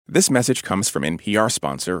This message comes from NPR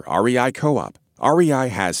sponsor REI Co-op. REI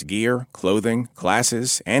has gear, clothing,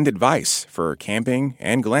 classes, and advice for camping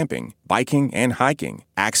and glamping, biking and hiking,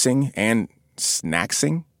 axing and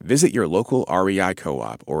snacksing. Visit your local REI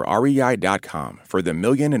Co-op or rei.com for the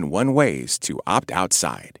 1,000,001 ways to opt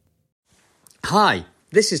outside. Hi,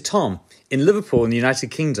 this is Tom in Liverpool in the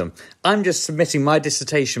United Kingdom. I'm just submitting my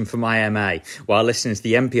dissertation for my MA while listening to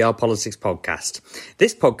the NPR Politics podcast.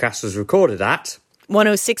 This podcast was recorded at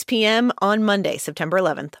 1:06 p.m. on Monday, September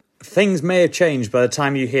 11th. Things may have changed by the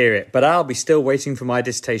time you hear it, but I'll be still waiting for my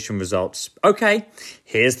dissertation results. Okay,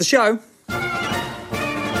 here's the show.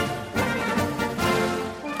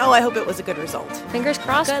 Oh, I hope it was a good result. Fingers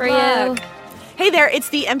crossed Good for luck. you. Hey there, it's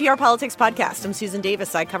the NPR Politics Podcast. I'm Susan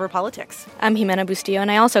Davis. I cover politics. I'm Jimena Bustillo, and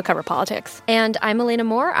I also cover politics. And I'm Elena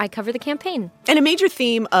Moore. I cover the campaign. And a major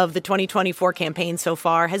theme of the 2024 campaign so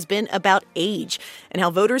far has been about age and how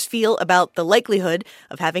voters feel about the likelihood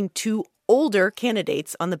of having two older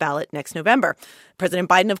candidates on the ballot next November. President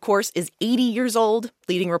Biden, of course, is 80 years old.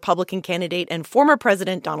 Leading Republican candidate and former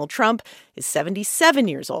President Donald Trump is 77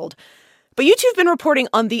 years old. But you two have been reporting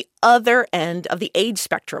on the other end of the age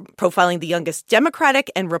spectrum, profiling the youngest Democratic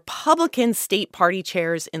and Republican state party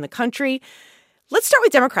chairs in the country. Let's start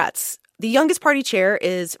with Democrats. The youngest party chair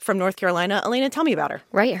is from North Carolina. Elena, tell me about her.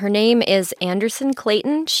 Right. Her name is Anderson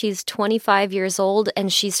Clayton. She's 25 years old,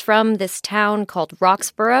 and she's from this town called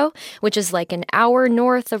Roxborough, which is like an hour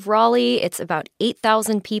north of Raleigh. It's about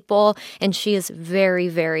 8,000 people, and she is very,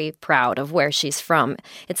 very proud of where she's from.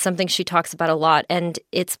 It's something she talks about a lot, and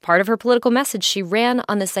it's part of her political message. She ran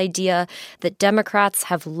on this idea that Democrats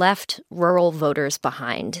have left rural voters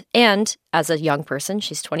behind. And as a young person,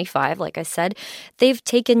 she's 25, like I said, they've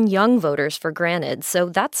taken young voters for granted. So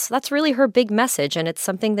that's really her big message, and it's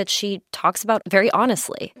something that she talks about very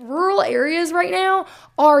honestly. Rural areas right now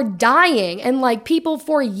are dying, and people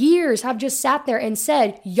for years have just sat there and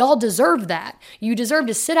said, y'all deserve that. You deserve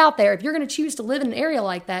to sit out there. If you're going to choose to live in an area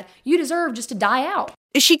like that, you deserve just to die out.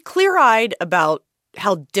 Is she clear-eyed about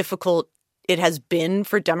how difficult it has been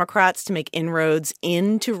for Democrats to make inroads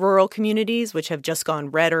into rural communities, which have just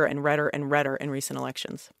gone redder and redder and redder in recent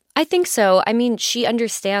elections? I think so. I mean, she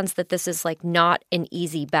understands that this is not an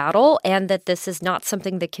easy battle and that this is not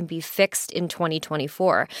something that can be fixed in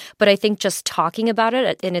 2024. But I think just talking about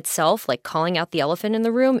it in itself, calling out the elephant in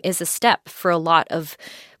the room, is a step for a lot of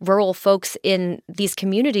rural folks in these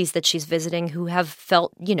communities that she's visiting who have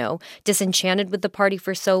felt, disenchanted with the party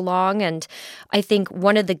for so long. And I think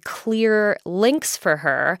one of the clear links for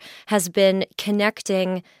her has been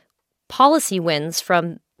connecting policy wins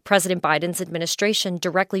from President Biden's administration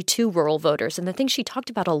directly to rural voters. And the thing she talked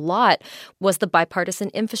about a lot was the bipartisan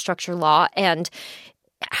infrastructure law and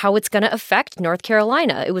how it's going to affect North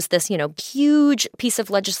Carolina. It was this, huge piece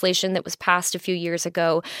of legislation that was passed a few years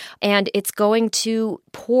ago, and it's going to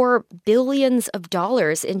pour billions of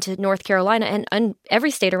dollars into North Carolina and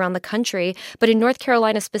every state around the country. But in North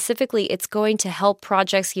Carolina specifically, it's going to help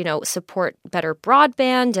projects, support better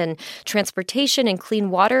broadband and transportation and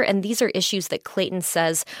clean water. And these are issues that Clayton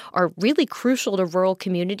says are really crucial to rural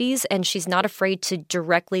communities, and she's not afraid to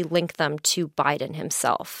directly link them to Biden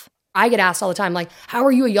himself. I get asked all the time, how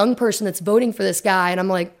are you a young person that's voting for this guy? And I'm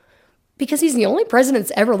like, because he's the only president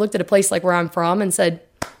that's ever looked at a place like where I'm from and said,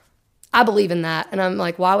 I believe in that. And I'm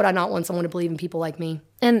like, why would I not want someone to believe in people like me?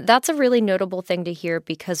 And that's a really notable thing to hear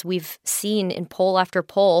because we've seen in poll after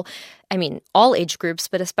poll, all age groups,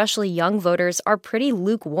 but especially young voters are pretty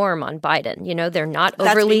lukewarm on Biden. They're not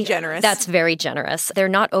overly... That's generous. That's very generous. They're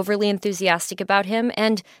not overly enthusiastic about him.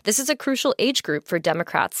 And this is a crucial age group for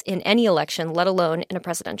Democrats in any election, let alone in a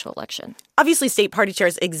presidential election. Obviously, state party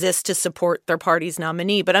chairs exist to support their party's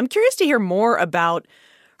nominee, but I'm curious to hear more about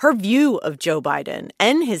her view of Joe Biden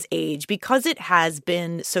and his age because it has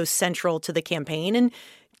been so central to the campaign. And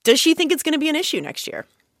does she think it's going to be an issue next year?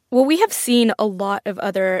 Well, we have seen a lot of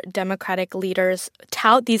other Democratic leaders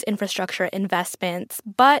tout these infrastructure investments,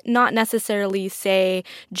 but not necessarily say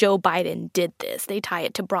Joe Biden did this. They tie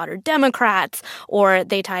it to broader Democrats or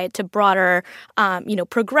they tie it to broader,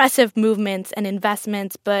 progressive movements and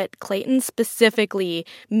investments. But Clayton specifically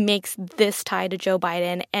makes this tie to Joe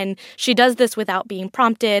Biden, and she does this without being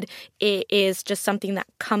prompted. It is just something that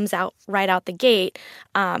comes out right out the gate.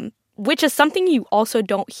 Which is something you also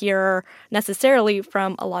don't hear necessarily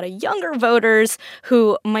from a lot of younger voters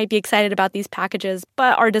who might be excited about these packages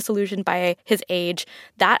but are disillusioned by his age.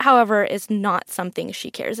 That, however, is not something she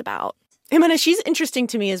cares about. Jimena, she's interesting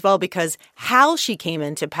to me as well because how she came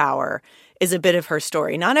into power is a bit of her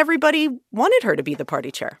story. Not everybody wanted her to be the party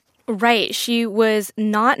chair. Right. She was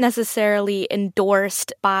not necessarily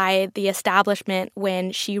endorsed by the establishment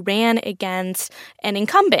when she ran against an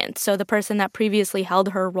incumbent. So the person that previously held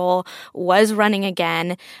her role was running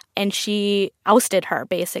again, and she ousted her,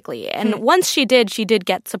 basically. And once she did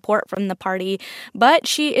get support from the party. But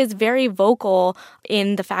she is very vocal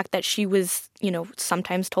in the fact that she was,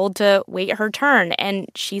 sometimes told to wait her turn. And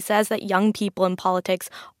she says that young people in politics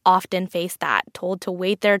often face that, told to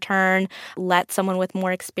wait their turn, let someone with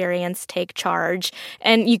more experience take charge.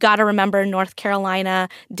 And you got to remember, North Carolina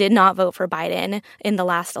did not vote for Biden in the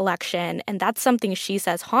last election. And that's something she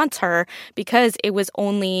says haunts her because it was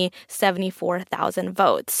only 74,000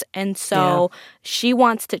 votes. And so she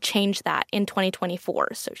wants to change that in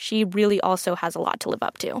 2024. So she really also has a lot to live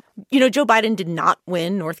up to. Joe Biden did not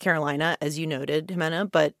win North Carolina, as you noted,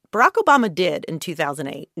 Jimena, but Barack Obama did in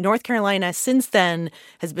 2008. North Carolina since then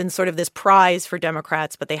has been sort of this prize for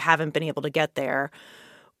Democrats, but they haven't been able to get there.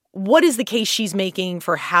 What is the case she's making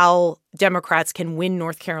for how Democrats can win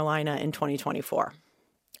North Carolina in 2024?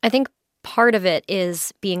 I think part of it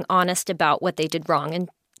is being honest about what they did wrong in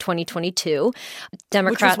 2022.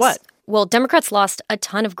 Democrats, which was what? Well, Democrats lost a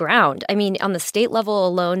ton of ground. I mean, on the state level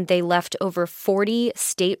alone, they left over 40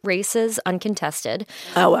 state races uncontested.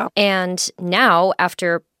 Oh, wow. And now,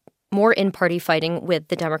 after more in-party fighting with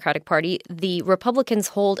the Democratic Party, the Republicans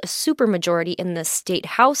hold a supermajority in the state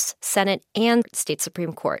House, Senate, and state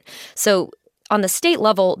Supreme Court. So on the state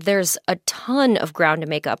level, there's a ton of ground to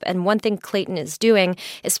make up. And one thing Clayton is doing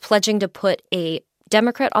is pledging to put a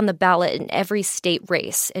Democrat on the ballot in every state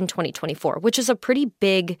race in 2024, which is a pretty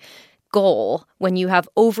big goal when you have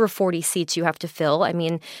over 40 seats you have to fill. I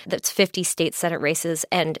mean, that's 50 state Senate races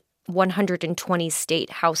and 120 state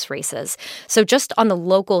House races. So just on the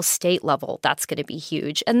local state level, that's going to be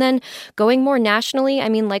huge. And then going more nationally, I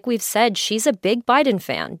mean, like we've said, she's a big Biden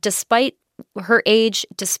fan, despite her age,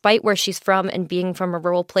 despite where she's from and being from a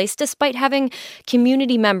rural place, despite having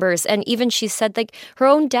community members. And even she said, like, her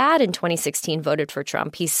own dad in 2016 voted for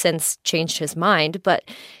Trump. He's since changed his mind, but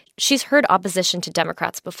she's heard opposition to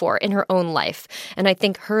Democrats before in her own life. And I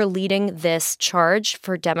think her leading this charge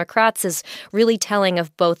for Democrats is really telling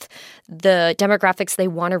of both the demographics they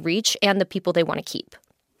want to reach and the people they want to keep.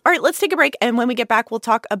 All right, let's take a break. And when we get back, we'll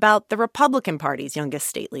talk about the Republican Party's youngest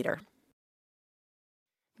state leader.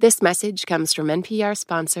 This message comes from NPR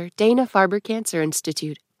sponsor Dana-Farber Cancer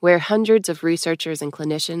Institute, where hundreds of researchers and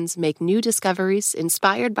clinicians make new discoveries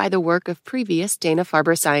inspired by the work of previous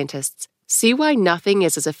Dana-Farber scientists. See why nothing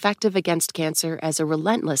is as effective against cancer as a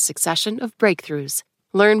relentless succession of breakthroughs.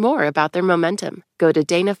 Learn more about their momentum. Go to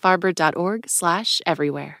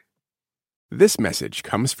danafarber.org/everywhere. This message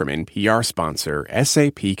comes from NPR sponsor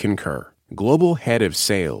SAP Concur. Global Head of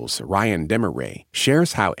Sales Ryan Demaray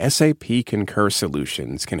shares how SAP Concur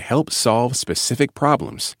solutions can help solve specific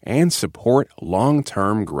problems and support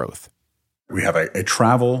long-term growth. We have a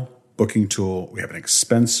travel booking tool, we have an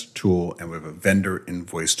expense tool, and we have a vendor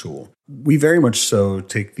invoice tool. We very much so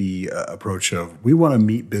take the approach of we want to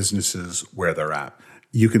meet businesses where they're at.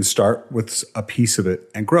 You can start with a piece of it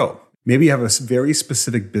and grow. Maybe you have a very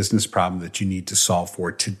specific business problem that you need to solve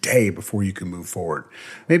for today before you can move forward.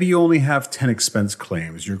 Maybe you only have 10 expense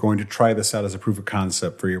claims. You're going to try this out as a proof of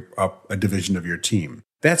concept for a division of your team.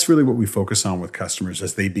 That's really what we focus on with customers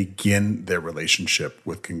as they begin their relationship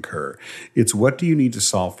with Concur. It's what do you need to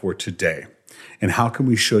solve for today? And how can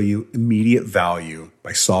we show you immediate value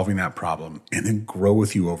by solving that problem and then grow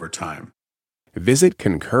with you over time? Visit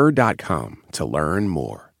concur.com to learn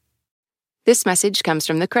more. This message comes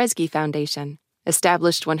from the Kresge Foundation.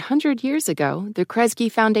 Established 100 years ago, the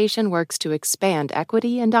Kresge Foundation works to expand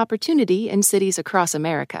equity and opportunity in cities across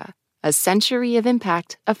America. A century of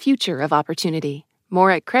impact, a future of opportunity. More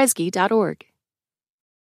at kresge.org.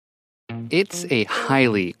 It's a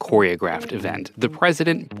highly choreographed event. The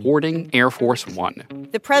president boarding Air Force One.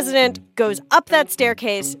 The president goes up that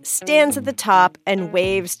staircase, stands at the top, and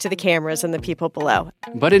waves to the cameras and the people below.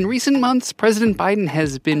 But in recent months, President Biden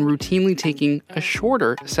has been routinely taking a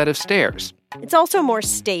shorter set of stairs. It's also more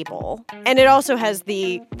stable, and it also has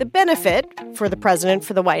the benefit for the president,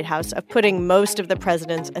 for the White House, of putting most of the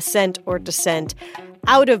president's ascent or descent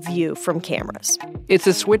out of view from cameras. It's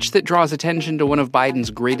a switch that draws attention to one of Biden's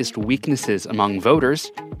greatest weaknesses among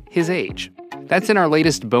voters, his age. That's in our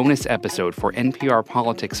latest bonus episode for NPR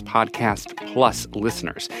Politics Podcast Plus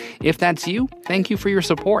listeners. If that's you, thank you for your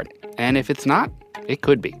support. And if it's not, it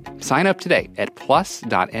could be. Sign up today at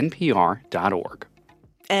plus.npr.org.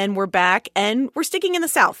 And we're back, and we're sticking in the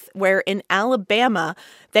South, where in Alabama,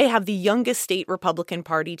 they have the youngest state Republican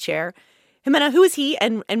Party chair. Jimena, who is he,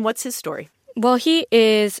 and what's his story? Well, he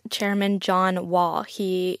is Chairman John Wall.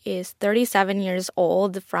 He is 37 years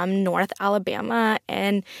old from North Alabama,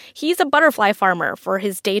 and he's a butterfly farmer for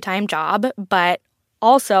his daytime job, but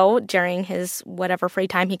also, during his whatever free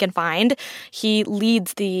time he can find, he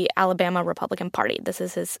leads the Alabama Republican Party. This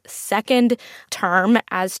is his second term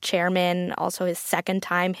as chairman, also his second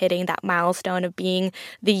time hitting that milestone of being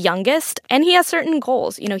the youngest. And he has certain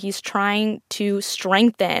goals. You know, he's trying to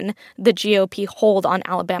strengthen the GOP hold on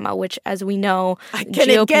Alabama, which, as we know, Can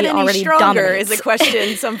GOP it get any already stronger dominates. is a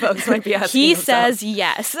question some folks might be asking He themselves. says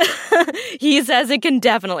yes. He says it can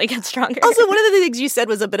definitely get stronger. Also, one of the things you said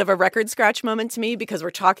was a bit of a record scratch moment to me because we're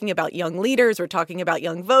talking about young leaders, we're talking about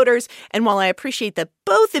young voters. And while I appreciate that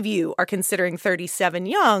both of you are considering 37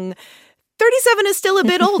 young, 37 is still a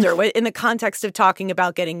bit older in the context of talking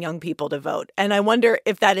about getting young people to vote. And I wonder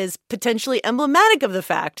if that is potentially emblematic of the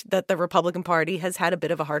fact that the Republican Party has had a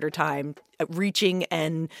bit of a harder time at reaching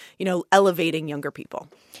and, elevating younger people.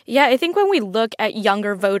 Yeah, I think when we look at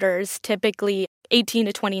younger voters, typically 18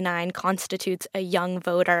 to 29 constitutes a young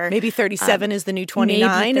voter. Maybe 37 is the new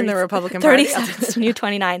 29 in the Republican Party. 37 is the new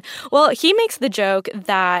 29. Well, he makes the joke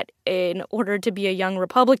that in order to be a young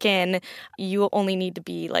Republican, you only need to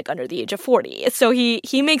be under the age of 40. So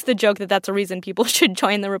he makes the joke that that's a reason people should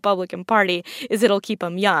join the Republican Party, is it'll keep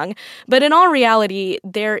them young. But in all reality,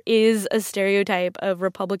 there is a stereotype of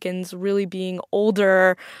Republicans really being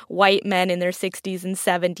older white men in their 60s and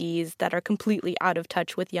 70s that are completely out of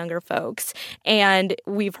touch with younger folks. And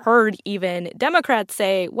we've heard even Democrats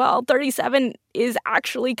say, well, 37 is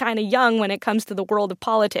actually kind of young when it comes to the world of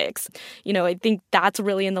politics. I think that's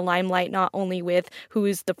really in the limelight, not only with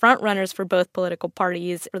who's the front runners for both political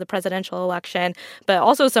parties for the presidential election, but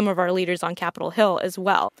also some of our leaders on Capitol Hill as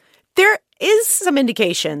well. There is some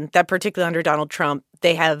indication that, particularly under Donald Trump,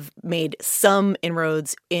 they have made some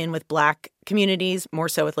inroads in with Black communities, more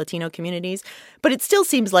so with Latino communities. But it still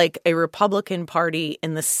seems like a Republican Party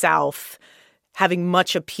in the South having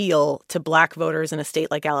much appeal to Black voters in a state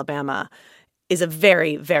like Alabama is a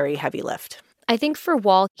very, very heavy lift. I think for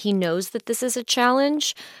Wall, he knows that this is a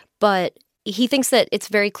challenge, but he thinks that it's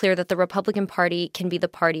very clear that the Republican Party can be the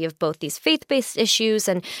party of both these faith-based issues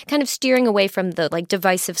and kind of steering away from the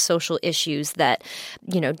divisive social issues that,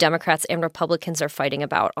 Democrats and Republicans are fighting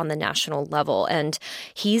about on the national level. And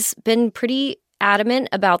he's been pretty adamant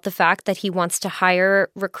about the fact that he wants to hire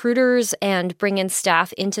recruiters and bring in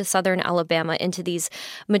staff into Southern Alabama, into these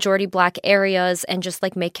majority Black areas, and just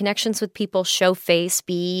make connections with people, show face,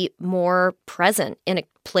 be more present in a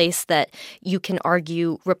place that you can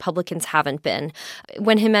argue Republicans haven't been.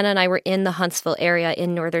 When Jimena and I were in the Huntsville area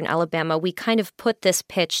in northern Alabama, we kind of put this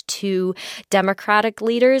pitch to Democratic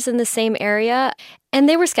leaders in the same area, and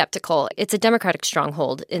they were skeptical. It's a Democratic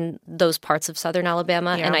stronghold in those parts of southern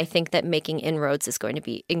Alabama, and I think that making inroads is going to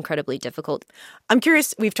be incredibly difficult. I'm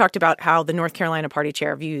curious, we've talked about how the North Carolina party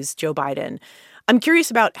chair views Joe Biden. I'm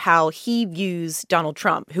curious about how he views Donald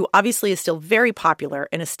Trump, who obviously is still very popular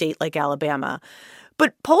in a state like Alabama.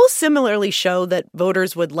 But polls similarly show that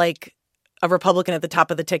voters would like a Republican at the top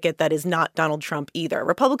of the ticket that is not Donald Trump either.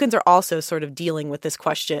 Republicans are also sort of dealing with this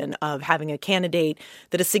question of having a candidate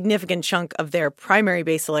that a significant chunk of their primary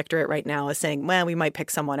base electorate right now is saying, well, we might pick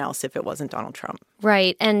someone else if it wasn't Donald Trump.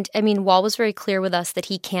 Right. And Wall was very clear with us that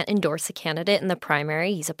he can't endorse a candidate in the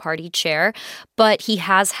primary. He's a party chair. But he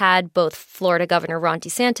has had both Florida Governor Ron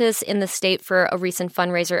DeSantis in the state for a recent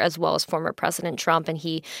fundraiser, as well as former President Trump. And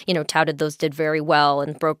he, touted those did very well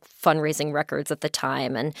and broke fundraising records at the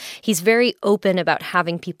time. And he's very open about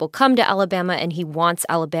having people come to Alabama, and he wants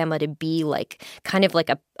Alabama to be kind of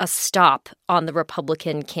a stop on the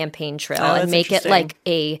Republican campaign trail and make it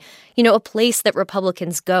a place that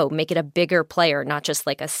Republicans go, make it a bigger player, not just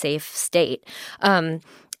a safe state.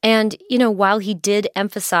 And, while he did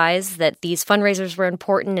emphasize that these fundraisers were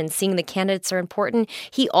important and seeing the candidates are important,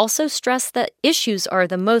 he also stressed that issues are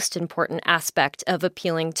the most important aspect of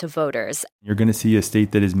appealing to voters. You're going to see a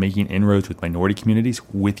state that is making inroads with minority communities,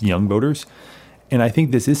 with young voters. And I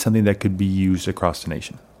think this is something that could be used across the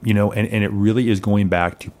nation, and it really is going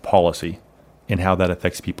back to policy and how that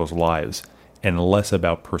affects people's lives and less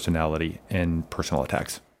about personality and personal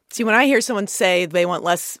attacks. See, when I hear someone say they want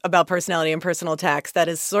less about personality and personal attacks, that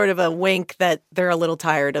is sort of a wink that they're a little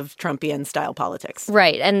tired of Trumpian style politics.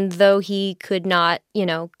 Right. And though he could not,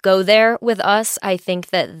 go there with us, I think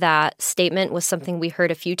that statement was something we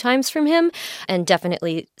heard a few times from him and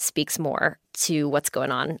definitely speaks more to what's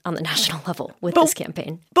going on the national level with this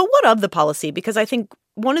campaign. But what of the policy? Because I think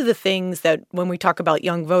one of the things that when we talk about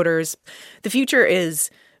young voters, the future is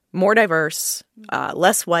more diverse,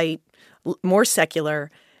 less white, more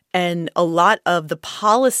secular. And a lot of the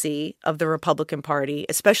policy of the Republican Party,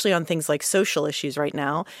 especially on things like social issues right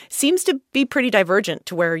now, seems to be pretty divergent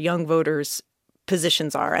to where young voters'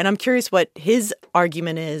 positions are. And I'm curious what his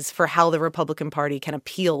argument is for how the Republican Party can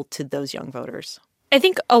appeal to those young voters. I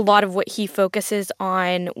think a lot of what he focuses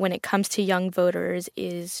on when it comes to young voters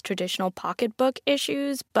is traditional pocketbook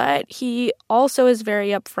issues, but he also is very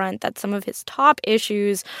upfront that some of his top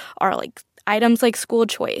issues are like items like school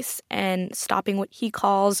choice and stopping what he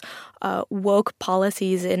calls woke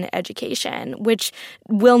policies in education, which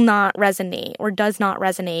will not resonate or does not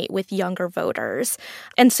resonate with younger voters.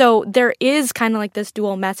 And so there is kind of like this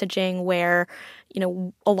dual messaging where, you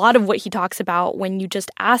know, a lot of what he talks about when you just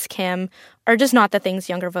ask him are just not the things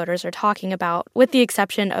younger voters are talking about, with the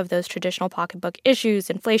exception of those traditional pocketbook issues,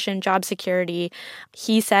 inflation, job security.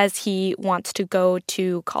 He says he wants to go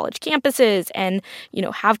to college campuses and, you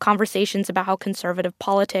know, have conversations about how conservative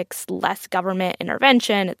politics, less government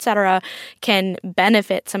intervention, et cetera, can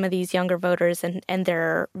benefit some of these younger voters and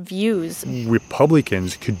their views.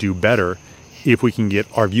 Republicans could do better if we can get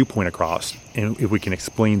our viewpoint across and if we can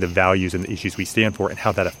explain the values and the issues we stand for and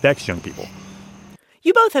how that affects young people.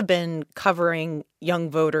 You both have been covering young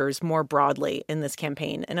voters more broadly in this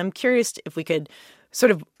campaign, and I'm curious if we could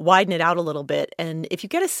sort of widen it out a little bit, and if you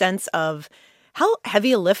get a sense of how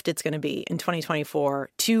heavy a lift it's going to be in 2024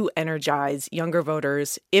 to energize younger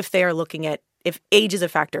voters if they are looking at, if age is a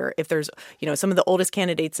factor, if there's, you know, some of the oldest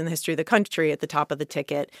candidates in the history of the country at the top of the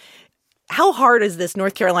ticket. How hard is this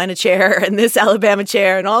North Carolina chair and this Alabama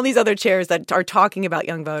chair and all these other chairs that are talking about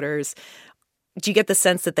young voters? Do you get the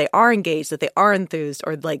sense that they are engaged, that they are enthused,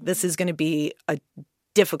 or like this is going to be a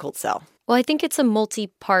difficult sell? Well, I think it's a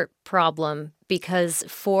multi-part problem because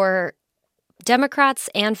for Democrats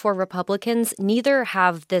and for Republicans, neither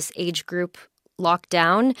have this age group locked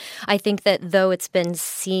down. I think that though it's been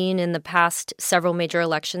seen in the past several major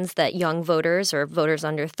elections that young voters or voters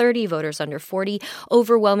under 30, voters under 40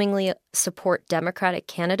 overwhelmingly support Democratic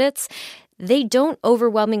candidates, they don't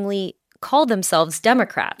overwhelmingly call themselves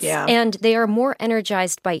Democrats. Yeah. And they are more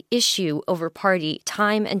energized by issue over party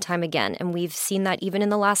time and time again. And we've seen that even in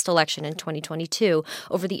the last election in 2022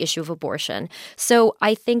 over the issue of abortion. So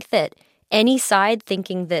I think that any side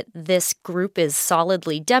thinking that this group is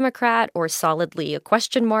solidly Democrat or solidly a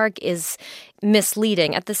question mark is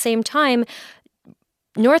misleading. At the same time,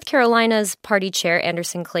 North Carolina's party chair,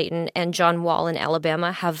 Anderson Clayton, and John Wall in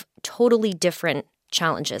Alabama have totally different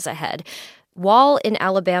challenges ahead. Wall in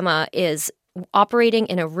Alabama is operating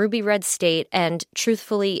in a ruby red state, and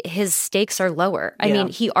truthfully, his stakes are lower. I mean,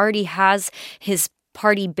 he already has his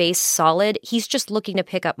party base solid. He's just looking to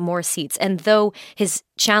pick up more seats. And though his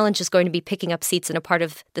challenge is going to be picking up seats in a part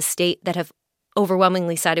of the state that have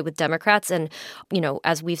overwhelmingly sided with Democrats, and, you know,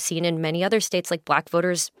 as we've seen in many other states, like black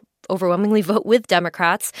voters overwhelmingly vote with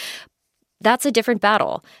Democrats, that's a different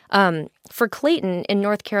battle. For Clayton in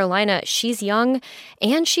North Carolina, she's young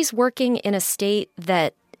and she's working in a state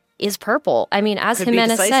that is purple. I mean, as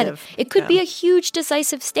Jimena said, it could be a huge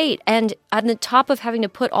decisive state. And on the top of having to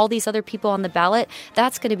put all these other people on the ballot,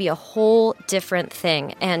 that's going to be a whole different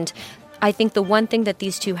thing. And I think the one thing that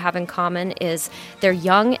these two have in common is they're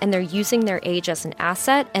young and they're using their age as an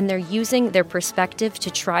asset and they're using their perspective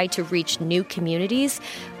to try to reach new communities.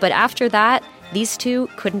 But after that, these two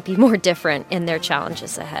couldn't be more different in their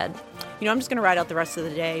challenges ahead. You know, I'm just going to ride out the rest of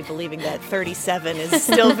the day believing that 37 is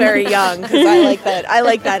still very young because I like that. I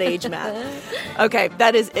like that age math. Okay,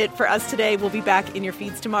 that is it for us today. We'll be back in your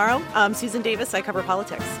feeds tomorrow. I'm Susan Davis. I cover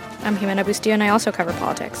politics. I'm Jimena Bustillo, and I also cover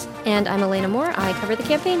politics. And I'm Elena Moore. I cover the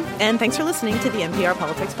campaign. And thanks for listening to the NPR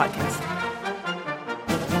Politics Podcast.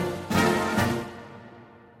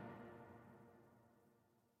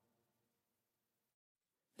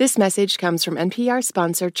 This message comes from NPR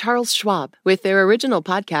sponsor Charles Schwab with their original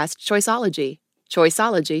podcast, Choiceology.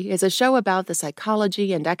 Choiceology is a show about the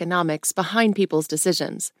psychology and economics behind people's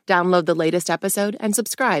decisions. Download the latest episode and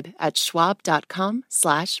subscribe at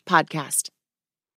schwab.com/podcast.